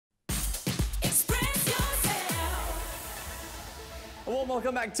warm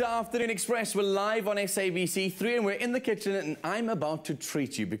welcome back to Afternoon Express. We're live on SABC3 and we're in the kitchen and I'm about to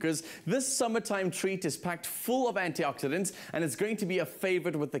treat you because this summertime treat is packed full of antioxidants and it's going to be a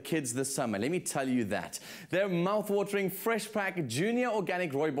favorite with the kids this summer. Let me tell you that. They're mouth-watering Freshpack Junior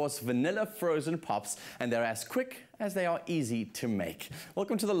Organic Rooibos Vanilla Frozen Pops and they're as quick as they are easy to make.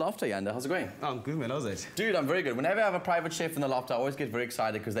 Welcome to the Laughter, Yanda. How's it going? Oh, I'm good, man. How's it? Dude, I'm very good. Whenever I have a private chef in the Laughter, I always get very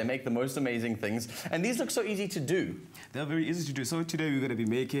excited because they make the most amazing things. And these look so easy to do. They're very easy to do. So today we're going to be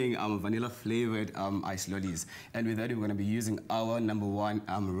making vanilla-flavored ice lollies. And with that, we're going to be using our #1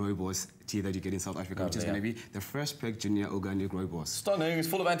 Rooibos tea that you get in South Africa, which is going to be the Freshpack Junior Organic Rooibos. Stunning. It's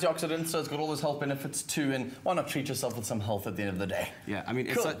full of antioxidants, so it's got all those health benefits too. And why not treat yourself with some health at the end of the day? Yeah, I mean,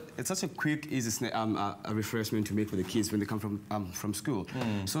 cool. it's such a quick, easy a refreshment to make for the kids when they come from school.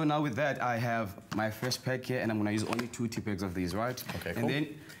 So now with that, I have my Freshpack here, and I'm going to use only 2 tea bags of these, right? Okay, cool. And then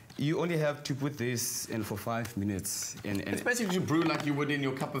you only have to put this in for 5 minutes. And it's basically you brew like you would in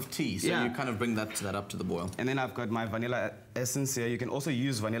your cup of tea, so yeah, you kind of bring that up to the boil. And then I've got my vanilla essence here. You can also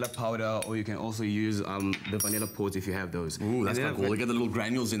use vanilla powder, or you can also use the vanilla pods if you have those. Ooh, that's quite cool. You get the little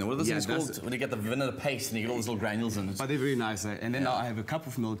granules in there. What are those things called? When you get the vanilla paste and you get all those little granules in it. But they're very nice. And then now I have a cup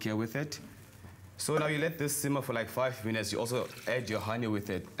of milk here with it. So now you let this simmer for like 5 minutes. You also add your honey with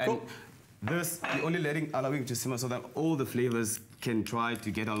it. And cool. This, you're only allowing it to simmer so that all the flavors can try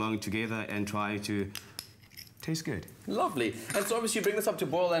to get along together and try to taste good. Lovely. And so obviously you bring this up to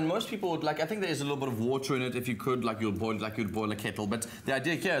boil, and most people would I think there is a little bit of water in it if you could, you'd boil a kettle. But the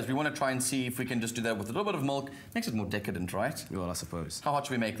idea here is we want to try and see if we can just do that with a little bit of milk. Makes it more decadent, right? Well, I suppose. How hot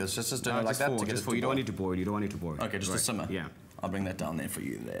should we make this? Just do it like that? You don't want it to boil. You don't want it to boil. Okay, just a simmer. Yeah. I'll bring that down there for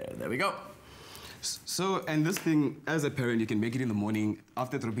you. There we go. So, and this thing, as a parent, you can make it in the morning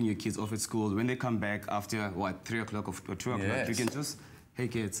after dropping your kids off at school. When they come back after, what, 3 o'clock or 2 o'clock, you can just, hey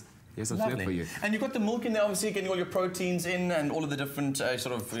kids, here's some flavor for you. And you've got the milk in there, obviously, getting all your proteins in and all of the different stuff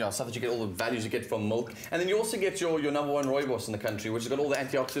that you get, all the values you get from milk. And then you also get your #1 Rooibos in the country, which has got all the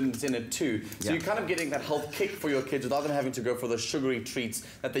antioxidants in it too. So you're kind of getting that health kick for your kids without them having to go for the sugary treats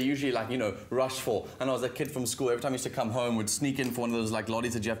that they usually rush for. I know as a kid from school, every time I used to come home, would sneak in for one of those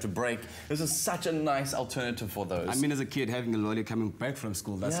lollies that you have to break. This is such a nice alternative for those. I mean, as a kid, having a lolly coming back from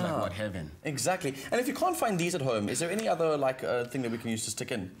school, that's like what heaven. Exactly. And if you can't find these at home, is there any other thing that we can use to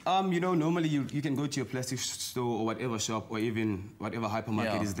stick in? Normally you can go to your plastic store or whatever shop or even whatever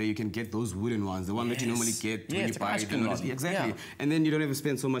hypermarket is there. You can get those wooden ones, the one that you normally get when you buy it. Exactly. And then you don't have to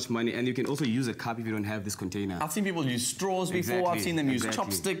spend so much money, and you can also use a cup if you don't have this container. I've seen people use straws before. I've seen them use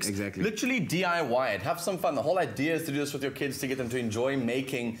chopsticks. Literally DIY it. Have some fun. The whole idea is to do this with your kids to get them to enjoy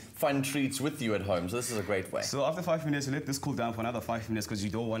making fun treats with you at home. So this is a great way. So after 5 minutes, you let this cool down for another 5 minutes because you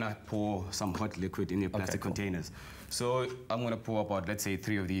don't want to pour some hot liquid in your plastic containers. So I'm going to pour about, let's say,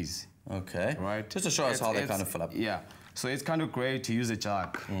 3 of these. Okay. Right. Just to show us how they kind of fill up. Yeah. So it's kind of great to use a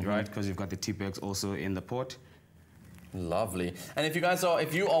jug, right? Because you've got the tea bags also in the pot. Lovely. And if you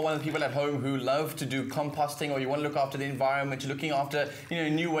are one of the people at home who love to do composting, or you want to look after the environment, you're looking after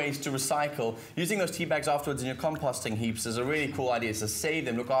new ways to recycle, using those tea bags afterwards in your composting heaps is a really cool idea. So save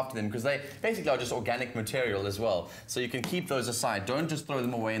them, look after them, because they basically are just organic material as well. So you can keep those aside. Don't just throw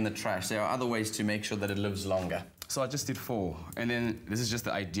them away in the trash. There are other ways to make sure that it lives longer. So I just did 4, and then this is just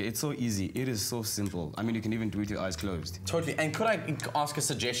the idea. It's so easy. It is so simple. I mean, you can even do it with your eyes closed. Totally. And could I ask a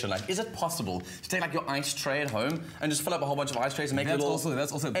suggestion? Is it possible to take your ice tray at home and just fill up a whole bunch of ice trays and make that's also a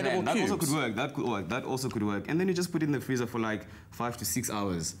plan. That also could work. That also could work. And then you just put it in the freezer for like 5 to 6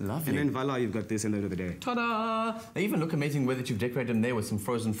 hours. Lovely. And then voila, you've got this in the end of the day. Ta-da! They even look amazing where that you've decorated them there with some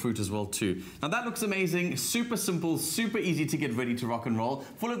frozen fruit as well too. Now that looks amazing. Super simple, super easy to get ready to rock and roll.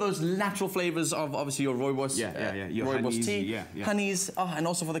 Full of those natural flavors of obviously your Rooibos. Your Rooibos tea. Honeys, and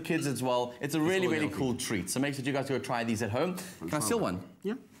also for the kids as well. It's a really cool treat. So make sure you guys go try these at home. Can I steal one?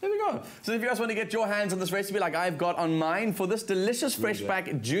 Yeah. There we go. So if you guys want to get your hands on this recipe like I've got on mine for this delicious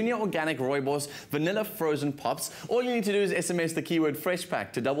Freshpack Junior Organic Rooibos Vanilla Frozen Pops, all you need to do is SMS the keyword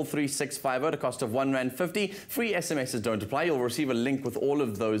Freshpack to 33650 at a cost of R1.50. Free SMSs don't apply. You'll receive a link with all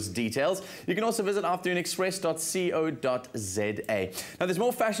of those details. You can also visit AfternoonExpress.co.za. Now there's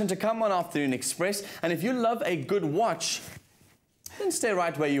more fashion to come on Afternoon Express, and if you love a good watch, then stay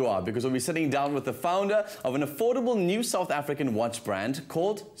right where you are, because we'll be sitting down with the founder of an affordable new South African watch brand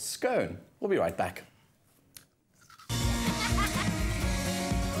called Scone. We'll be right back.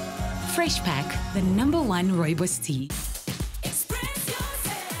 Freshpack, the #1 Rooibos tea.